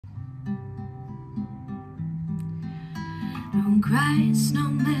Don't cry,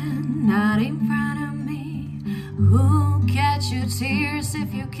 snowman, not in front of me. Who'll catch your tears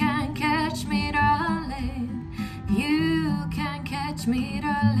if you can't catch me, darling? You can't catch me,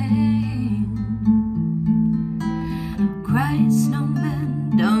 darling. Don't cry,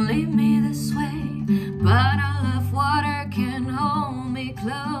 snowman, don't leave me this way. Bottle of water can hold me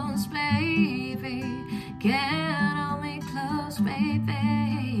close, baby. Can hold me close,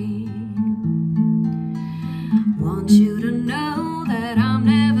 baby. Want you to know that I'm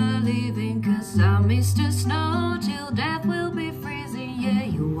never leaving, 'cause I'm Mr. Snow till death will be freezing. Yeah,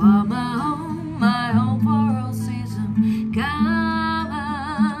 you are my home for all season. Come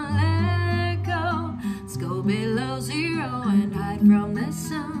on, let go. Let's go below zero and hide from the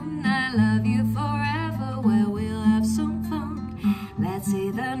sun. I love you forever, where we'll have some fun. Let's see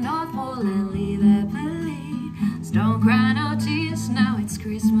the North Pole and leave happily. So don't cry no tears, now it's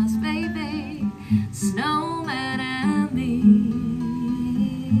Christmas, baby. Snowman and me.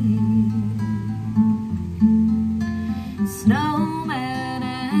 Snowman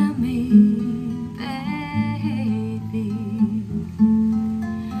and me, baby.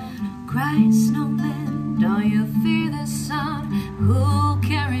 Don't cry, snowman, don't you fear the sun? Who'll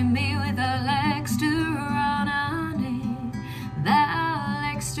carry me with the legs to run on it? The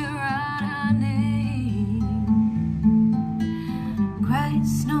legs to run on it. Don't cry,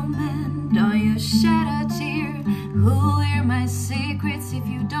 snowman, don't you shed a tear. Who'll hear my secrets if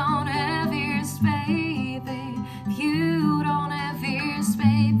you don't have ears, baby? If you don't have ears,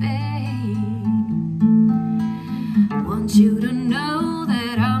 baby. Want you to know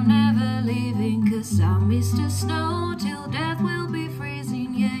that I'm never leaving, 'cause I'm Mr. Snow till death will be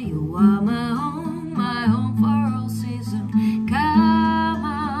freezing. Yeah, you are my home for all season. Come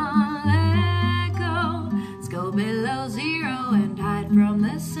on, let go. Let's go below zero and hide from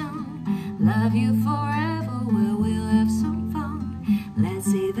the sun. Love you forever, where we'll have some fun. Let's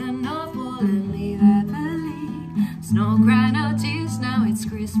see the North Pole and leave happily. So don't cry no tears, now it's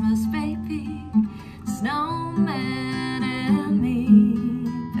Christmas, baby. Snowman.